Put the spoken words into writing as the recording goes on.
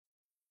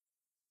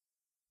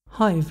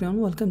Hi everyone,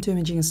 welcome to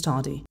Imaging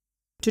Study.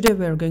 Today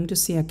we are going to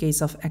see a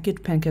case of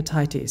acute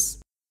pancreatitis.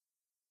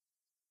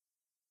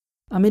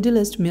 A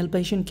middle-aged male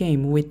patient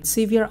came with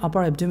severe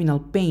upper abdominal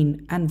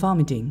pain and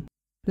vomiting.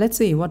 Let's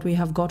see what we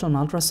have got on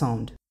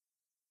ultrasound.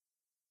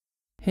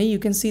 Here you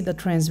can see the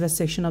transverse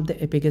section of the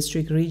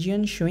epigastric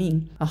region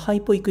showing a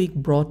hypoechoic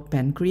broad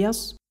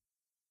pancreas.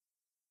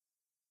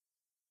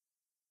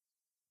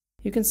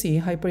 You can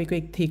see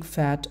hyperechoic thick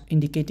fat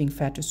indicating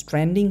fat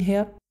stranding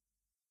here.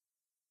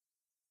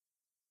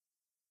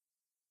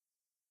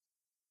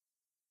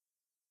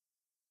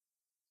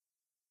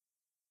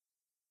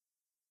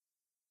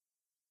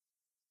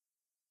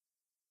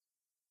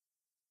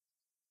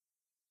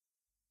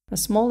 A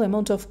small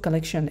amount of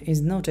collection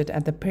is noted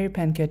at the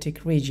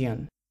peripancreatic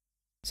region.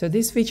 So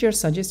this feature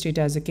suggests it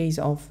as a case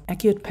of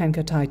acute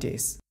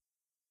pancreatitis.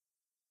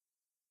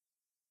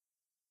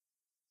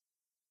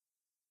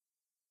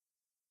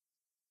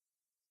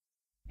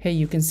 Here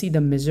you can see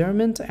the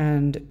measurement,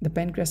 and the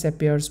pancreas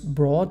appears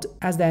broad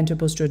as the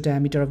anteroposterior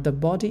diameter of the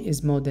body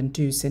is more than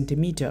 2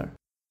 cm.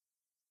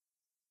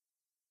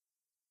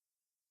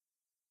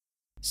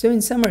 So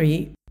in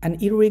summary, an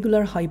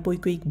irregular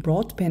hypoechoic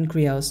broad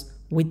pancreas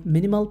with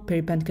minimal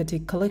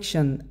peripancreatic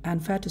collection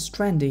and fat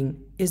stranding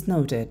is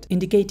noted,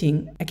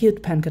 indicating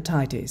acute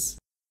pancreatitis.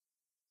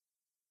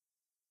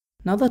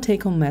 Now the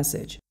take-home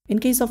message. In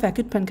case of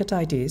acute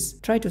pancreatitis,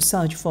 try to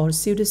search for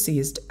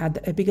pseudocyst at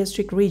the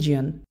epigastric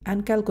region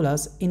and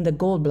calculus in the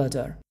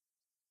gallbladder.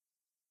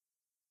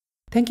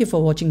 Thank you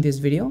for watching this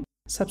video.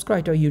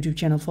 Subscribe to our YouTube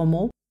channel for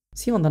more.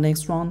 See you on the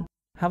next one.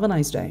 Have a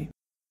nice day.